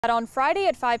On Friday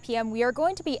at 5 p.m., we are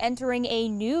going to be entering a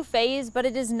new phase, but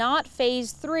it is not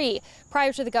phase 3.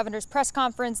 Prior to the governor's press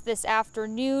conference this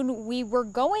afternoon, we were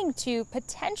going to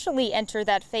potentially enter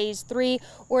that phase 3,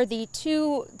 or the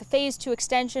phase 2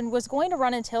 extension was going to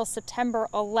run until September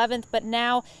 11th, but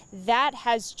now that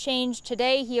has changed.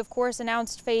 Today, he of course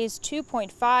announced phase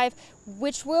 2.5,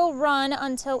 which will run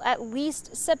until at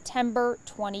least September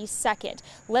 22nd.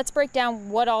 Let's break down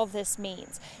what all this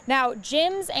means. Now,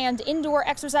 gyms and indoor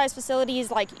exercise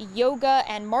facilities like yoga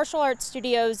and martial arts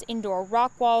studios, indoor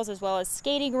rock walls, as well as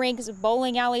skating rinks,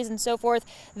 bowling alleys, and so forth,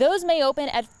 those may open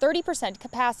at 30%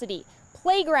 capacity.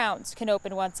 Playgrounds can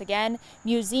open once again.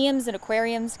 Museums and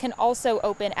aquariums can also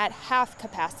open at half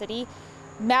capacity.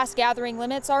 Mass gathering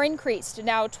limits are increased.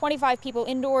 Now 25 people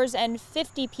indoors and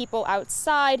 50 people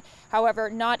outside. However,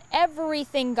 not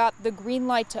everything got the green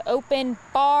light to open.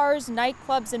 Bars,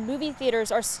 nightclubs, and movie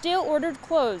theaters are still ordered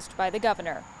closed by the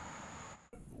governor.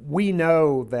 We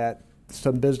know that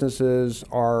some businesses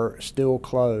are still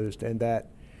closed and that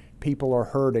people are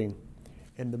hurting.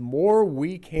 And the more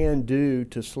we can do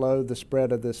to slow the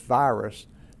spread of this virus,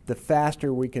 the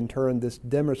faster we can turn this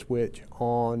dimmer switch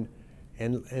on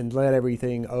and let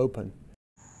everything open.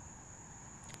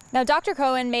 Now, Dr.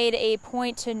 Cohen made a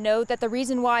point to note that the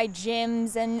reason why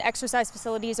gyms and exercise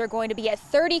facilities are going to be at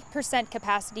 30%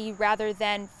 capacity rather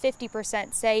than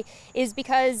 50%, say, is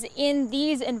because in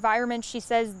these environments, she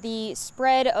says, the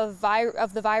spread of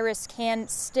the virus can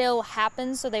still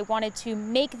happen. So they wanted to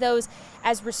make those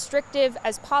as restrictive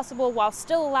as possible while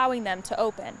still allowing them to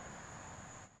open.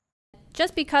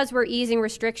 Just because we're easing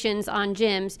restrictions on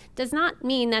gyms does not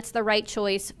mean that's the right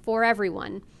choice for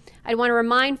everyone. I want to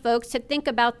remind folks to think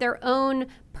about their own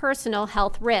personal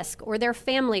health risk or their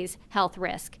family's health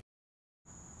risk.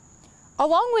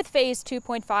 Along with phase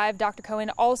 2.5, Dr.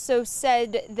 Cohen also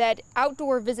said that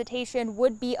outdoor visitation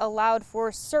would be allowed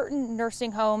for certain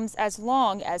nursing homes as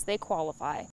long as they qualify.